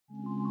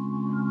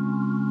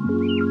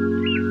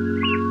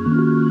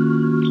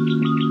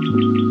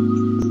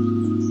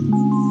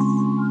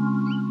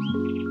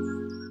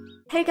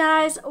Hey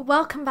guys,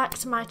 welcome back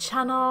to my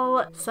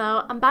channel.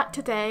 So I'm back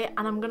today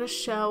and I'm going to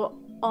show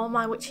all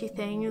my witchy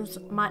things,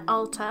 my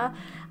altar.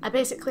 I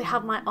basically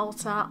have my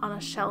altar on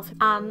a shelf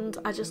and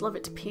I just love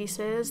it to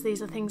pieces.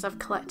 These are things I've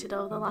collected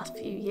over the last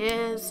few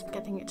years. I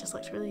think it just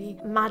looks really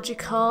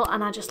magical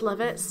and I just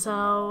love it.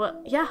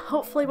 So yeah,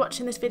 hopefully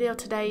watching this video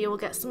today you will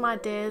get some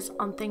ideas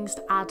on things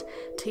to add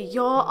to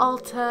your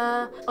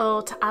altar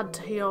or to add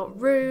to your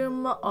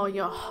room or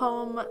your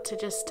home to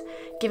just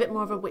give it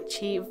more of a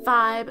witchy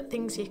vibe,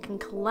 things you can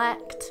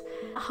collect.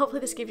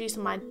 Hopefully this gives you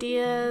some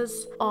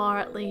ideas, or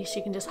at least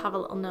you can just have a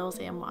little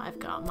nosy on what I've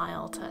got on my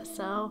altar.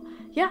 So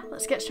yeah,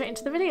 let's get straight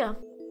into the video.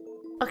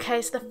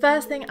 Okay, so the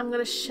first thing I'm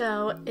going to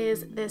show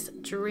is this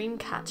dream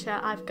catcher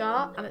I've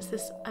got, and it's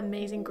this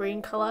amazing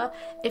green colour.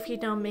 If you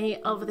know me,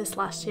 over this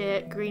last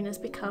year, green has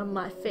become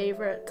my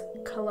favourite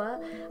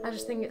colour. I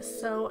just think it's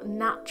so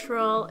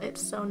natural,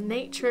 it's so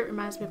nature, it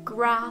reminds me of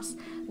grass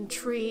and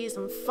trees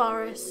and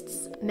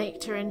forests,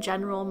 nature in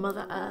general,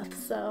 Mother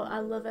Earth, so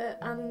I love it.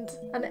 And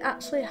it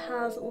actually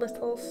has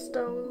little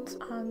stones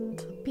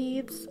and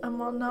beads and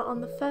whatnot on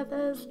the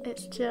feathers.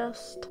 It's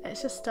just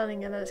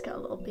stunning, and then it's got a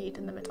little bead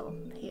in the middle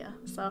here.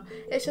 So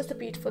it's just a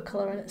beautiful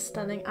colour and it's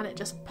stunning and it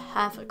just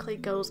perfectly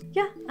goes.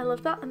 Yeah, I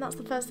love that, and that's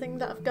the first thing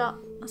that I've got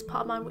as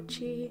part of my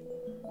witchy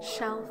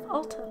shelf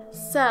altar.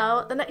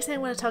 So the next thing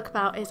I'm going to talk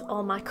about is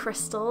all my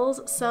crystals.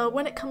 So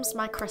when it comes to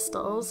my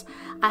crystals,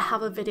 I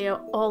have a video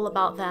all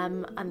about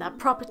them and their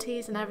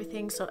properties and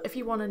everything, so if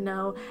you want to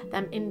know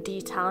them in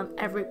detail and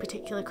every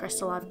particular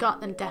crystal I've got,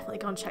 then definitely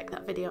go and check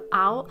that video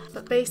out.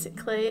 But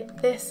basically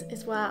this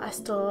is where I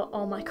store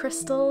all my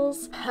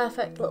crystals.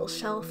 Perfect little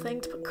shelf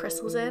thing to put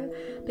crystals in,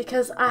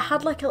 because I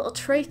had like a little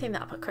tray thing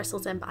that I put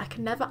crystals in but I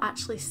can never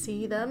actually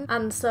see them,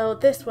 and so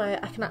this way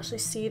I can actually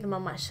see them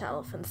on my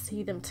shelf and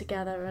see them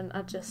together, and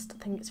I just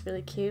think it's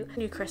really cute.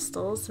 New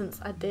crystals since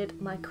I did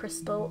my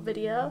crystal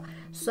video,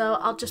 so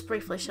I'll just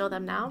briefly show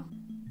them now.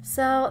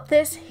 So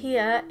this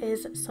here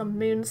is some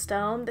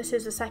moonstone. This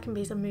is the second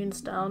piece of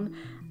moonstone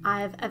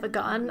I've ever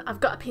gotten. I've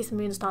got a piece of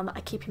moonstone that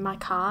I keep in my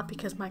car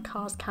because my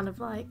car's kind of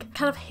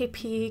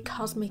hippie,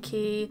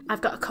 cosmic-y.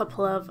 I've got a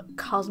couple of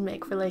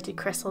cosmic related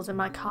crystals in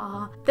my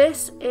car.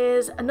 This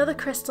is another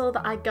crystal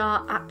that I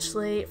got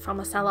actually from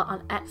a seller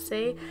on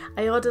Etsy.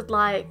 I ordered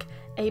like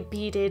a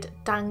beaded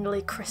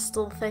dangly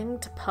crystal thing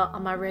to put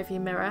on my rearview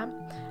mirror.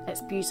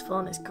 It's beautiful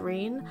and it's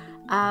green,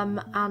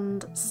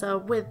 and so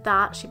with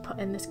that she put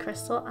in this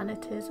crystal, and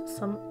it is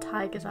some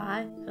tiger's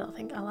eye. I don't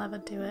think I'll ever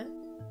do it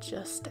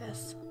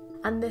justice.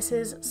 And this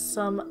is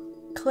some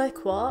clear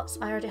quartz.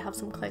 I already have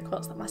some clear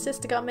quartz that my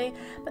sister got me,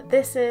 but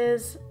this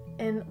is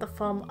in the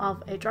form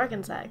of a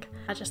dragon's egg.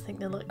 I just think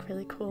they look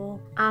really cool,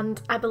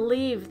 and I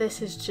believe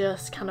this is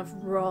just kind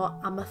of raw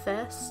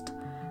amethyst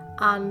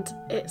and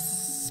it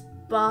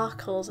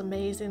sparkles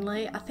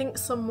amazingly. I think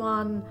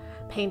someone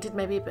painted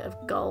maybe a bit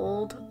of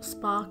gold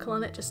sparkle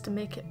on it just to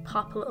make it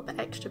pop a little bit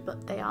extra,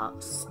 but they are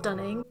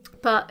stunning.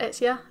 But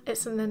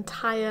it's an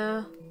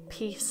entire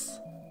piece,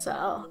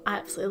 so I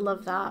absolutely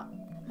love that,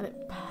 and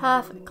it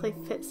perfectly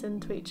fits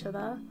into each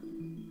other.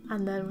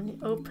 And then when you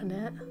open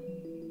it,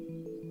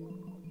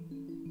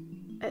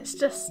 it's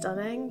just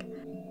stunning.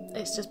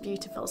 It's just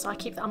beautiful, so I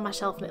keep that on my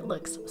shelf and it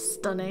looks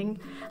stunning.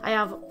 I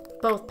have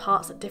both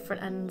parts at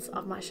different ends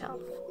of my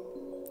shelf.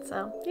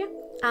 So yeah,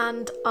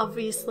 and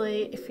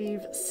obviously if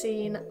you've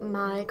seen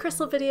my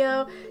crystal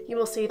video you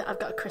will see that I've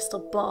got a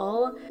crystal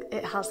ball.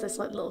 It has this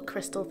like little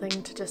crystal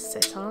thing to just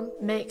sit on.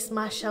 Makes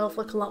my shelf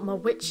look a lot more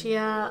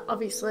witchier,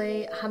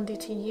 obviously handy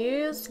to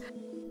use.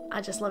 I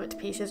just love it to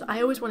pieces.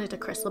 I always wanted a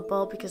crystal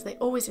ball because they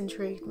always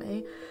intrigued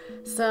me.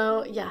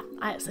 So yeah,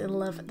 I absolutely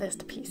love this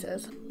to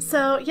pieces.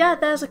 So yeah,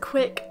 there's a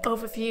quick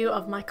overview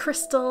of my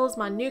crystals,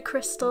 my new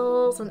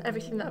crystals, and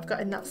everything that I've got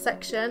in that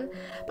section.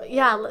 But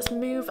yeah, let's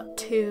move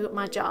to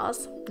my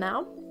jars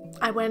now.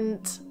 I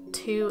went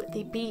to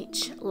the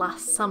beach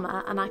last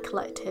summer and I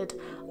collected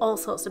all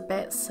sorts of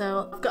bits.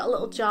 So I've got a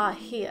little jar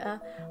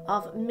here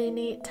of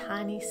mini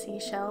tiny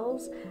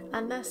seashells,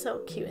 and they're so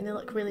cute and they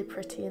look really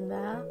pretty in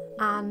there.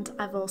 And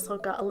I've also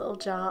got a little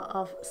jar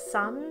of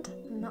sand,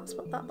 and that's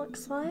what that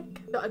looks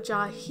like. Got a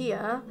jar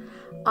here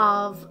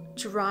of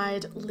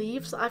dried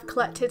leaves that I've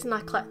collected, and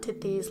I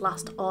collected these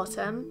last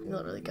autumn. They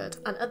look really good.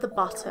 And at the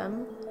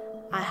bottom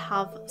I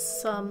have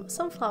some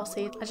sunflower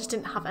seeds. I just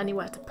didn't have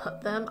anywhere to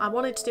put them. I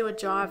wanted to do a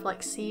jar of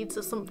like seeds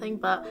or something,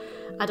 but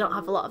I don't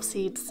have a lot of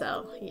seeds,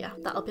 so yeah,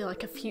 that'll be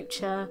like a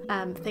future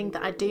thing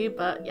that I do.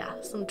 But yeah,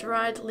 some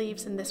dried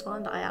leaves in this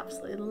one that I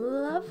absolutely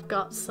love.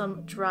 Got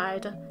some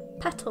dried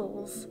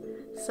petals,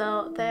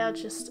 so they are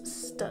just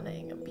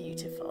stunning and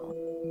beautiful.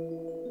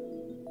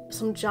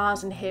 Some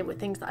jars in here with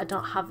things that I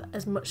don't have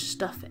as much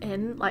stuff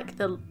in, like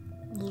the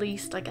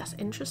least, I guess,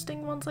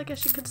 interesting ones, I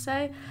guess you could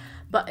say.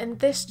 But in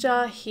this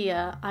jar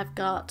here I've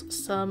got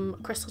some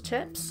crystal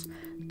chips,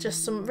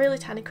 just some really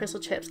tiny crystal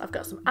chips. I've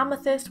got some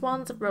amethyst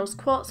ones, rose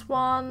quartz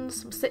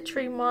ones, some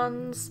citrine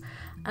ones,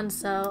 and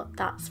so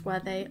that's where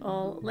they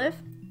all live.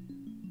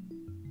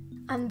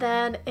 And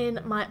then in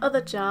my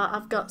other jar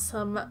I've got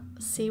some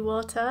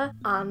seawater,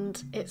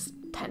 and it's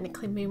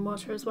technically moon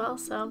water as well,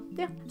 so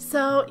yeah.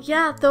 So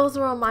yeah, those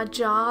are all my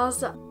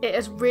jars. It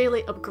has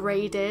really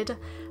upgraded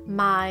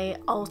my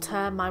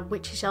altar, my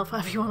witchy shelf,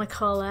 whatever you want to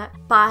call it,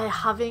 by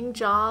having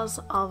jars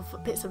of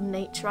bits of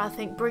nature. I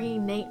think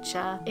bringing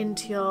nature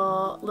into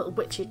your little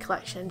witchy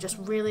collection just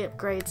really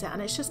upgrades it,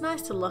 and it's just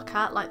nice to look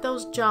at. Like,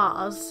 those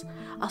jars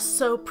are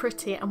so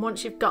pretty, and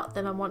once you've got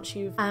them and once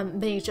you've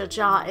made your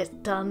jar, it's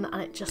done,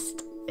 and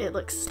it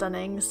looks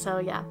stunning. So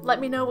yeah, let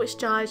me know which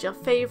jar is your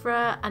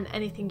favourite and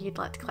anything you'd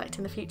like to collect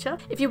in the future.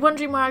 If you're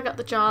wondering where I got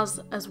the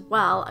jars as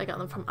well, I got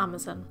them from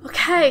Amazon.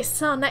 Okay,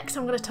 so next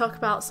I'm going to talk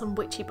about some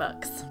witchy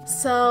books.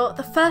 So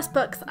the first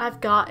books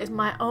I've got is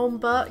my own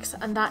books,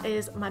 and that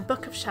is my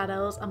Book of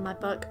Shadows and my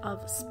Book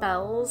of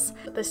Spells.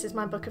 This is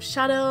my Book of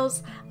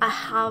Shadows. I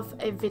have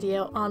a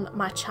video on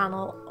my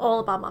channel all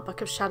about my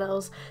Book of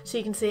Shadows, so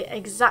you can see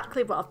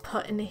exactly what I've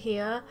put in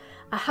here.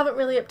 I haven't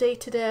really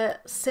updated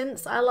it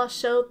since I last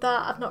showed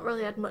that. I've not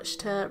really had much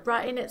to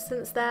write in it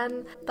since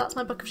then. That's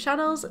my Book of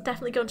Shadows.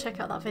 Definitely go and check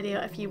out that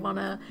video if you want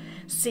to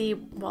see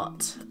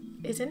what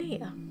is in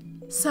here.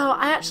 So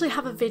I actually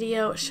have a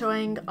video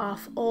showing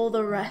off all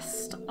the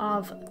rest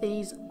of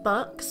these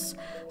books,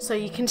 so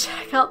you can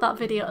check out that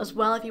video as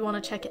well if you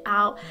want to check it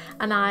out.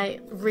 And I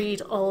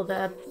read all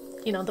the,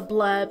 you know, the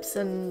blurbs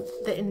and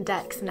the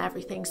index and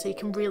everything, so you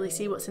can really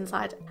see what's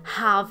inside.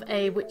 Have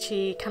a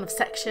witchy kind of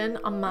section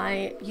on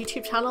my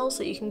YouTube channel,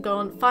 so you can go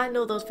and find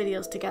all those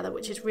videos together,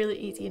 which is really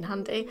easy and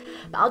handy.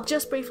 But I'll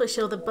just briefly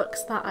show the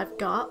books that I've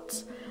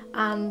got.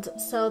 And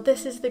so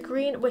this is the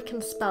Green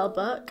Wiccan spell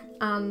book,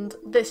 and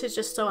this is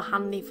just so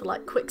handy for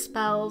like quick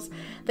spells.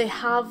 They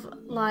have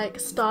like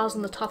stars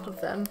on the top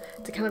of them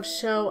to kind of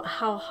show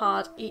how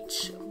hard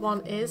each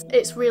one is.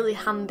 It's really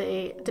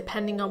handy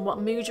depending on what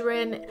mood you're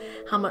in,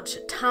 how much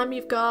time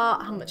you've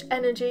got, how much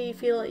energy you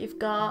feel like you've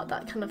got,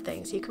 that kind of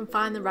thing. So you can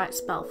find the right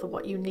spell for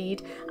what you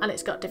need, and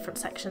it's got different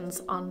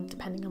sections on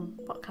depending on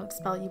what kind of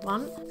spell you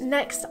want.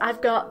 Next,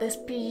 I've got this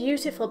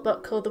beautiful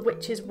book called The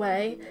Witch's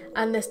Way,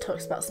 and this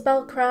talks about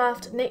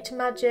spellcraft, nature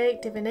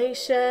magic,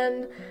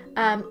 divination,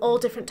 all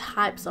different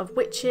types of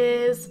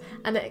witches,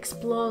 and it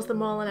explores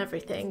them all and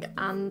everything.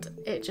 And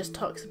it just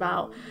talks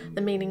about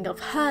the meaning of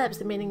herbs,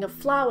 the meaning of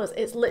flowers.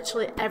 It's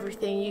literally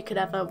everything you could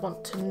ever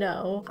want to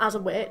know as a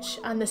witch,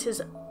 and this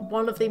is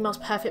one of the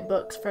most perfect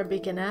books for a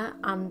beginner,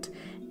 and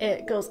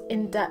it goes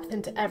in depth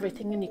into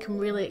everything, and you can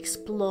really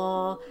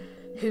explore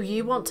who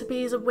you want to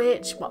be as a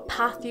witch, what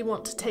path you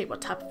want to take, what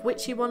type of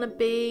witch you want to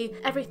be,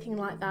 everything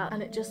like that.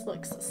 And it just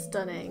looks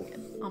stunning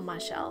on my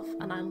shelf,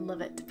 and I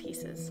love it to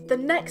pieces. The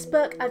next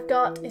book I've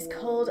got is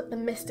called The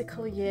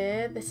Mystical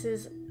Year. This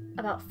is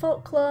about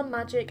folklore,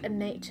 magic and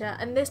nature,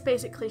 and this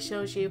basically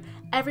shows you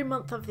every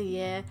month of the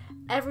year,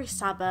 every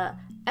Sabbath,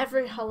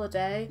 every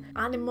holiday,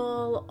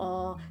 animal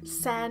or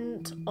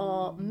scent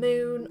or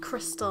moon,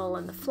 crystal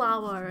and the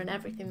flower and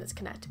everything that's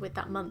connected with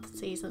that month,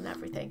 season and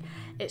everything.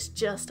 It's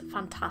just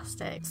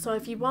fantastic. So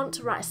if you want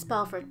to write a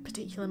spell for a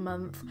particular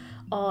month,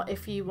 or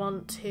if you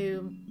want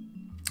to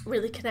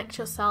really connect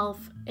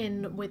yourself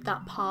in with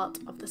that part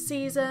of the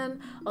season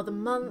or the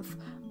month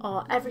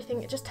or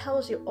everything, it just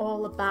tells you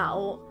all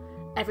about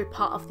every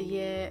part of the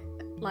year,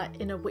 like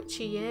in a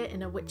witchy year,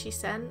 in a witchy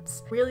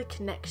sense. Really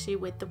connects you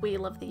with the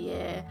wheel of the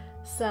year.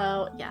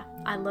 So yeah,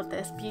 I love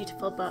this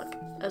beautiful book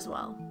as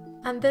well.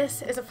 And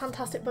this is a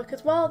fantastic book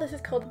as well. This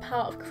is called The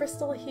Power of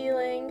Crystal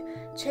Healing,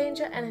 Change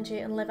Your Energy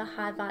and Live a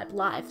High Vibe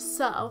Life.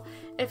 So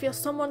if you're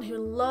someone who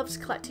loves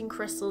collecting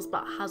crystals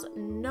but has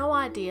no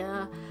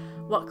idea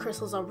what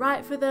crystals are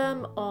right for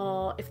them,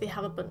 or if they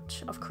have a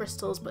bunch of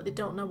crystals but they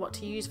don't know what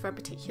to use for a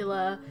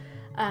particular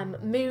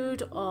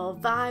mood or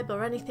vibe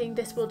or anything,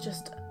 this will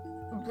just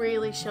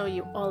really show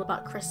you all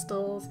about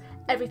crystals.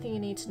 Everything you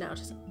need to know,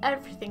 just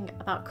everything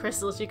about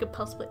crystals you could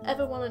possibly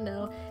ever want to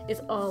know is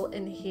all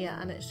in here,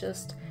 and it's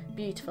just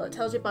beautiful. It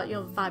tells you about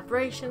your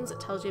vibrations, it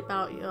tells you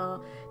about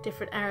your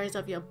different areas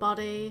of your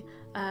body,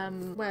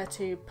 where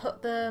to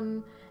put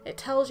them. It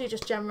tells you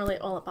just generally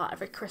all about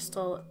every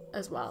crystal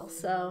as well.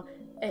 So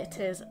it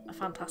is a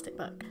fantastic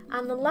book.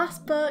 And the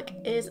last book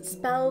is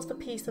Spells for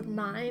Peace of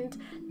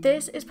Mind.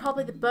 This is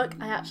probably the book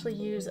I actually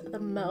use the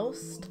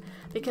most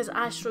because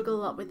I struggle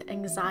a lot with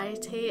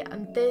anxiety,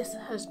 and this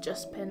has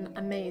just been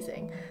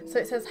amazing. So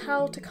it says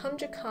how to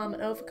conjure calm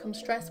and overcome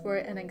stress,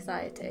 worry and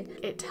anxiety.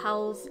 It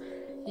tells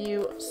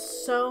you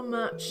so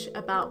much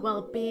about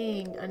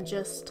well-being, and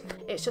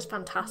it's just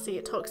fantastic.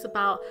 It talks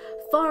about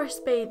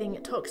forest bathing,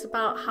 it talks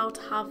about how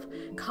to have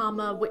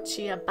calmer,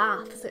 witchier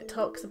baths, it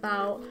talks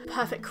about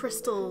perfect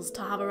crystals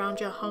to have around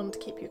your home to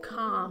keep you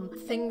calm,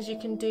 things you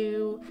can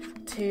do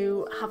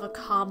to have a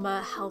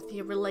calmer,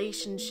 healthier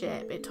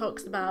relationship. It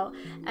talks about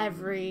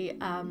every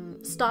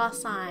star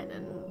sign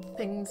and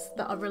things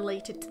that are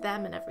related to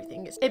them and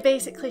everything. It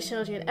basically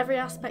shows you in every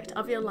aspect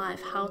of your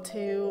life how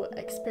to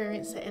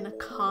experience it in a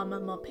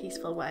calmer, more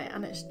peaceful way,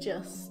 and it's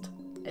just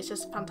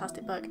a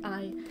fantastic book,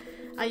 and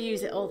I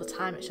use it all the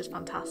time. It's just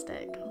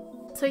fantastic.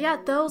 So yeah,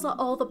 those are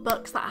all the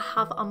books that I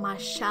have on my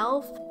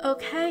shelf.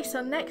 Okay,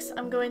 so next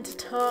I'm going to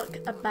talk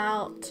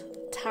about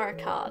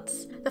tarot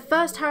cards. The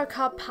first tarot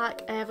card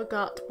pack I ever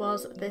got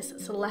was this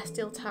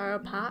Celestial Tarot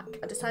pack.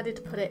 I decided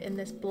to put it in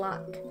this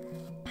black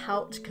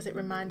pouch because it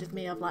reminded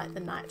me of like the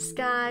night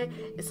sky.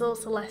 It's all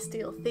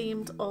celestial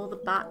themed. All the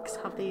backs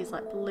have these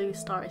like blue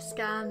starry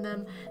sky in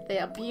them. They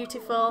are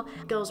beautiful.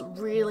 It goes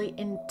really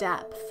in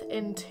depth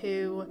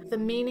into the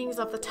meanings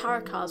of the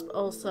tarot cards, but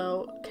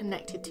also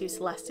connected to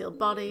celestial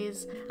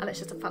bodies, and it's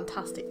just a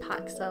fantastic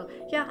pack. So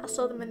yeah, I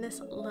saw them in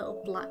this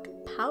little black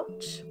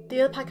pouch.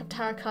 The other pack of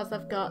tarot cards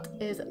I've got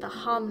is the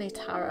Harmony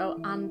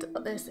Tarot, and I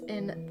got this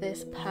in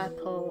this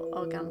purple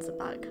organza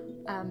bag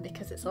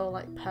because it's all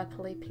like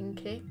purpley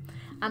pinky,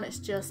 and it's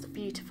just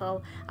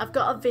beautiful. I've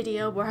got a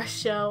video where I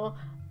show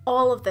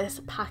all of this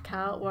pack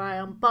out, where I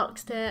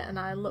unboxed it and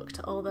I looked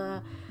at all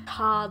the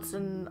cards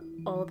and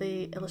all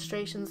the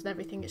illustrations and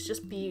everything. It's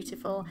just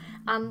beautiful,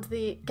 and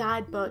the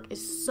guidebook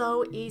is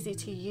so easy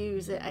to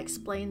use. It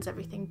explains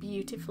everything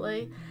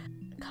beautifully.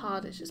 The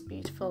card is just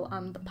beautiful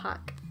and the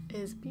pack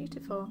is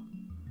beautiful.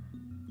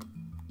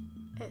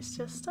 It's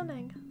just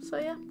stunning. So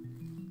yeah.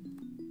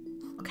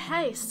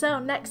 Okay, so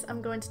next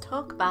I'm going to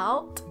talk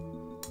about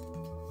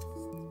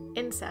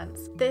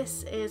incense.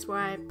 This is where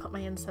I put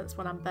my incense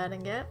when I'm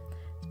burning it.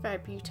 It's very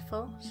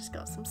beautiful. It's just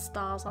got some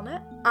stars on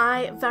it.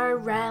 I very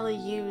rarely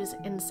use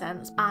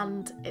incense,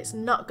 and it's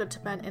not good to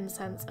burn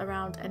incense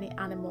around any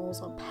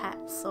animals or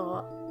pets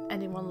or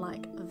anyone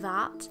like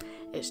that.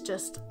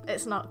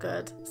 It's not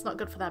good. It's not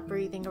good for their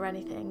breathing or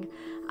anything.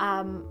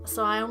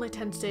 So I only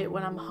tend to do it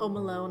when I'm home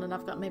alone and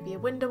I've got maybe a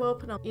window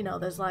open, or you know,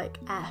 there's like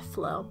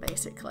airflow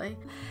basically.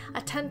 I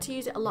tend to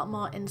use it a lot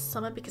more in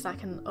summer because I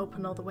can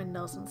open all the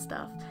windows and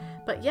stuff.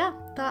 But yeah,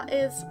 that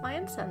is my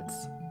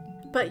incense.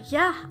 But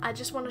yeah, I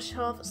just want to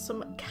show off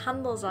some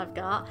candles I've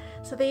got.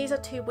 So these are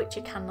 2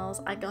 Witchy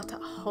candles I got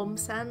at Home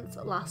Sense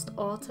last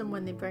autumn,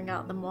 when they bring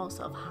out the more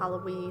sort of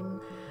Halloween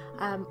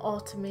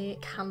autumny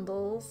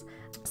candles.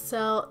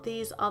 So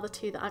these are the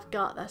 2 that I've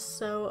got. They're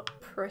so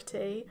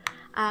pretty.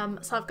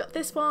 So I've got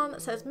this one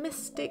that says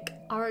Mystic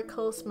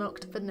Oracle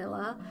Smoked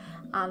Vanilla,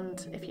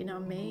 and if you know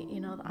me,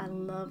 you know that I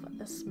love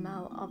the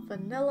smell of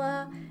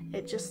vanilla.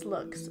 It just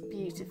looks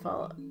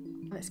beautiful.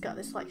 And it's got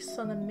this like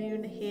sun and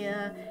moon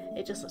here.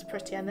 It just looks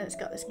pretty, and then it's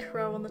got this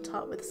crow on the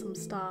top with some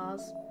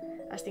stars.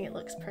 I just think it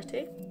looks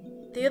pretty.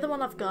 The other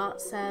one I've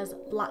got says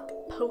Black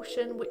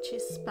Potion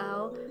Witch's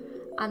Spell,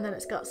 and then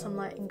it's got some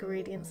like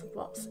ingredients of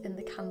what's in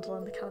the candle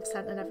and the kind of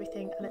scent and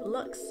everything, and it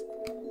looks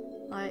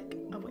like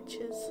a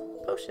witch's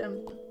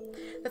potion.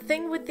 The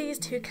thing with these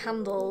 2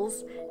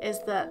 candles is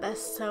that they're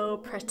so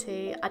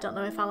pretty. I don't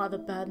know if I'll ever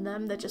burn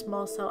them. They're just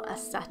more so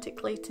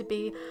aesthetically to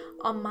be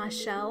on my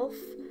shelf.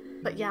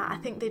 But yeah, I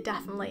think they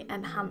definitely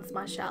enhance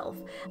my shelf.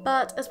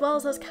 But as well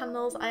as those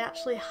candles, I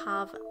actually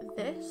have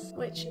this,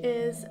 which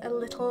is a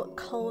little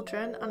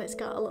cauldron, and it's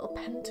got a little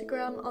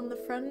pentagram on the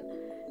front,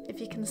 if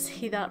you can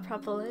see that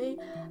properly.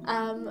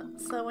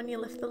 So when you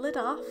lift the lid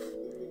off,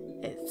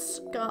 it's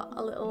got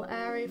a little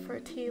area for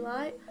a tea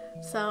light.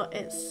 So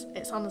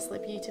it's honestly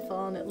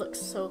beautiful, and it looks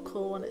so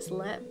cool when it's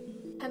lit.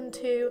 I tend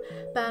to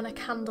burn a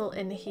candle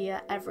in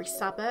here every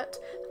Sabbath,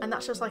 and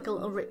that's just like a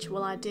little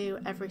ritual I do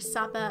every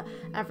Sabbath,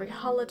 every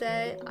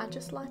holiday. I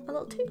just like a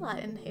little tea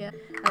light in here,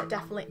 and it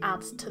definitely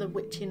adds to the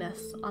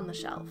witchiness on the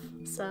shelf.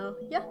 So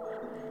yeah.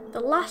 The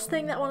last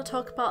thing that I want to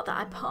talk about that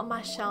I put on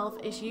my shelf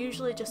is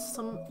usually just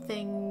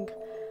something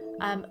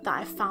that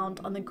I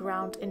found on the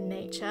ground in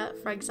nature.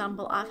 For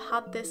example, I've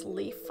had this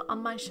leaf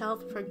on my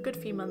shelf for a good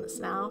few months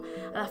now,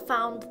 and I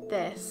found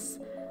this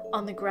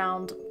on the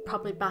ground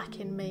probably back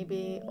in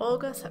maybe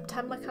August,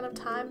 September kind of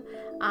time,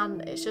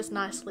 and it's just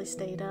nicely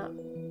stayed up,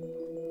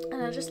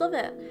 and I just love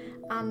it.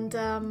 And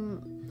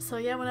so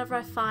yeah, whenever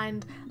I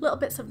find little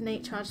bits of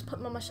nature, I just put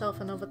them on my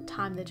shelf, and over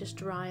time they just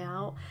dry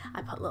out.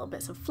 I put little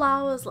bits of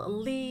flowers, little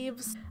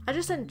leaves. I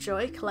just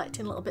enjoy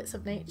collecting little bits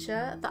of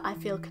nature that I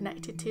feel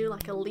connected to,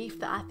 like a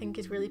leaf that I think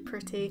is really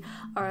pretty,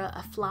 or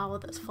a flower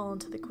that's fallen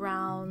to the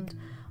ground,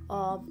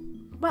 or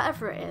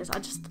whatever it is.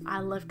 I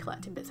love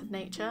collecting bits of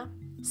nature.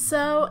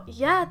 So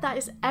yeah, that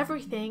is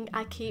everything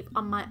I keep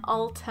on my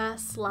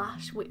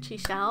altar/witchy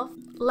shelf.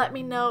 Let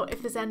me know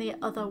if there's any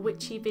other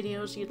witchy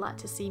videos you'd like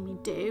to see me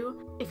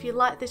do. If you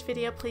like this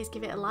video, please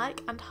give it a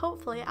like, and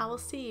hopefully I will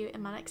see you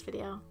in my next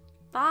video.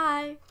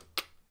 Bye!